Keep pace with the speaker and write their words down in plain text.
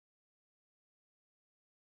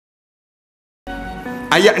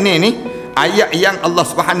Ayat ni ayat yang Allah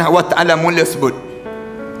Subhanahu Wa Taala mula sebut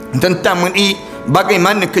tentang mengenai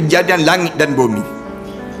bagaimana kejadian langit dan bumi.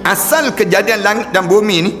 Asal kejadian langit dan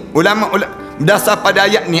bumi ni, ulama berdasar pada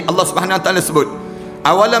ayat ni Allah Subhanahu Wa Taala sebut,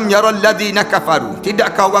 awalam yaral ladzina kafaru,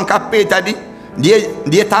 tidakkah orang kafir tadi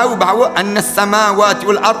dia tahu bahawa annas samawati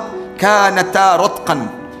wal ard kanata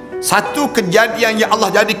ratqan, satu kejadian yang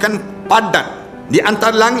Allah jadikan padat di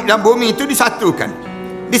antara langit dan bumi itu disatukan.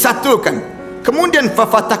 Kemudian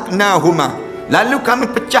fafataknahuma, lalu kami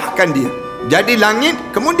pecahkan dia jadi langit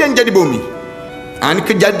kemudian jadi bumi. Ini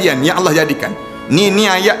kejadian yang Allah jadikan. Ni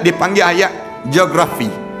ayat dipanggil ayat geografi.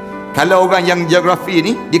 Kalau orang yang geografi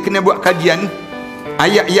ni dia kena buat kajian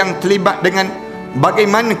ayat yang terlibat dengan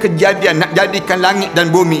bagaimana kejadian nak jadikan langit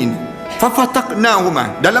dan bumi ini.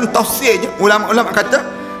 Fafataknahuma, dalam tafsir je ulama-ulama kata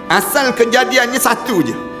asal kejadiannya satu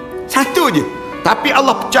je, tapi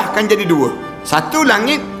Allah pecahkan jadi dua, satu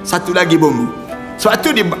langit, satu lagi bumi. Sebab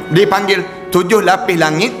tu dipanggil 7 lapis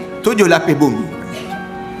langit, 7 lapis bumi.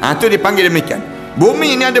 Tu dipanggil demikian.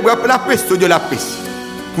 Bumi ni ada berapa lapis? 7 lapis.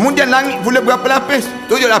 Kemudian langit pula berapa lapis?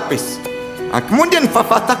 7 lapis. Kemudian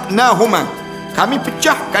fafataknahuma, kami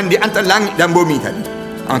pecahkan di antara langit dan bumi tadi.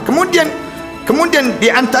 Kemudian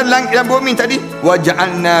di antara langit dan bumi tadi,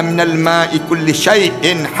 waja'alna minal ma'i kulli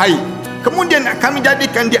syai'in hayy. Kemudian kami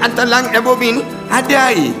jadikan di antara langit dan bumi ini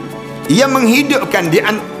ada air yang menghidupkan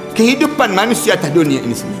kehidupan manusia atas dunia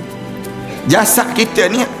ini sendiri. Jasad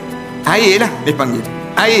kita ni air lah dipanggil.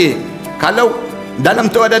 Air. Kalau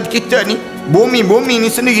dalam tuadan kita ni, bumi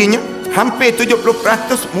ni sendirinya hampir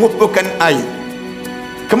 70% merupakan air.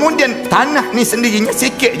 Kemudian tanah ni sendirinya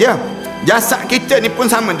sikit je. Jasad kita ni pun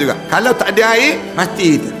sama juga. Kalau tak ada air,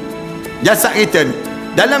 mati kita. Jasad kita ni,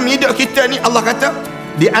 dalam hidup kita ni Allah kata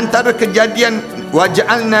di antara kejadian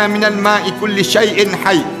waja'alna minal ma'i kulli syai'in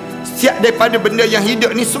hayy, setiap daripada benda yang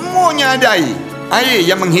hidup ni semuanya ada air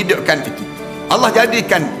yang menghidupkan itu. Allah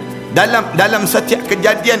jadikan dalam setiap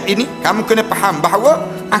kejadian ini, kamu kena faham bahawa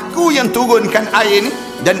aku yang turunkan air ni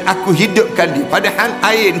dan aku hidupkan dia. Padahal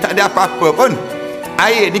air ni tak ada apa-apa pun.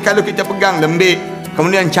 Air ni kalau kita pegang lembik,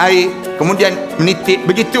 kemudian cair, kemudian menitik,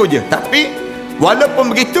 begitu je. Tapi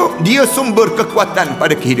walaupun begitu, dia sumber kekuatan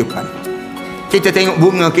pada kehidupan. Kita tengok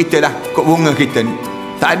bunga kita lah, kok bunga kita ni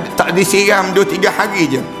tak disiram 2-3 hari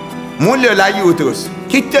je mula layu terus.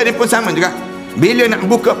 Kita ni pun sama juga. Bila nak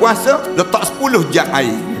buka puasa, letak 10 jam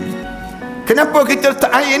air. Kenapa kita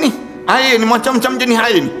letak air ni? Air ni macam-macam jenis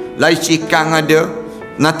air ni. Laicikang ada,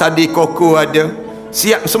 natadi koko ada,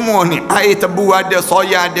 siap semua ni. Air tebu ada,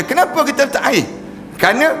 soya ada. Kenapa kita letak air?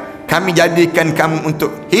 Kerana kami jadikan kamu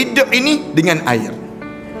untuk hidup ini dengan air.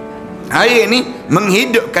 Air ni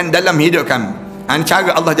menghidupkan dalam hidup kamu.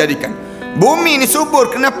 Cara Allah jadikan. Bumi ni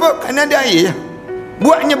subur. Kenapa? Kerana ada air je.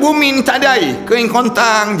 Buatnya bumi ni tak ada air, kering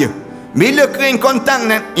kontang je. Bila kering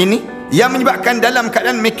kontang ini yang menyebabkan dalam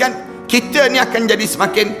keadaan demikian, kita ni akan jadi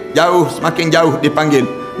semakin jauh dipanggil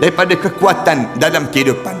daripada kekuatan dalam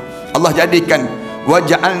kehidupan. Allah jadikan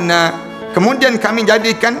waja'alna, kemudian kami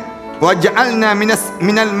jadikan waja'alna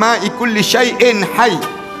minal ma'i kulli syai'in hayy.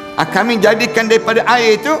 Kami jadikan daripada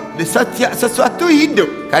air itu setiap sesuatu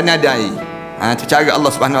hidup kerana ada air. Itu cara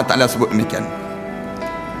Allah Subhanahu Wa Taala sebut demikian.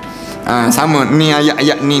 Sama ni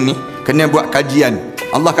ayat-ayat ni kena buat kajian.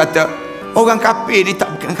 Allah kata orang kafir ni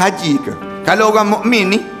tak kena kaji ke? Kalau orang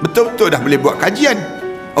mukmin ni betul-betul dah boleh buat kajian.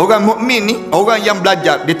 Orang mukmin ni orang yang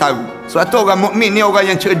belajar, dia tahu. Sebab tu orang mukmin ni orang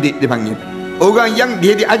yang cerdik dipanggil. Orang yang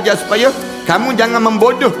dia diajar supaya kamu jangan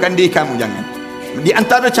membodohkan diri kamu, jangan. Di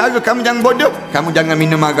antara cara kamu jangan bodoh, kamu jangan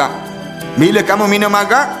minum arak. Bila kamu minum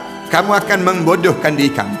arak, kamu akan membodohkan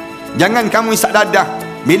diri kamu. Jangan kamu isap dadah.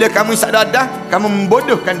 Bila kamu isap dadah, kamu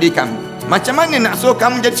membodohkan diri kamu. Macam mana nak suruh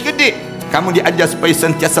kamu jadi cerdik? Kamu diajar supaya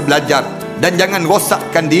sentiasa belajar. Dan jangan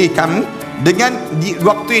rosakkan diri kamu dengan di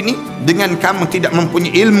waktu ini, dengan kamu tidak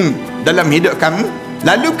mempunyai ilmu dalam hidup kamu,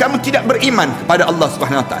 lalu kamu tidak beriman kepada Allah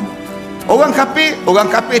Subhanahu Wa Taala. Orang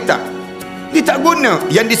kafir tak, dia tak guna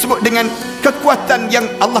yang disebut dengan kekuatan yang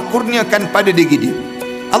Allah kurniakan pada diri dia.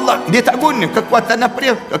 Dia tak guna kekuatan apa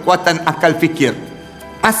dia? Kekuatan akal fikir.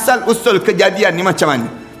 Asal usul kejadian ni macam mana?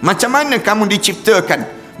 Macam mana kamu diciptakan?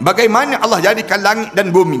 Bagaimana Allah jadikan langit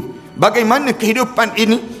dan bumi? Bagaimana kehidupan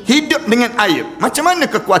ini hidup dengan air? Macam mana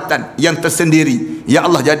kekuatan yang tersendiri yang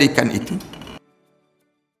Allah jadikan itu?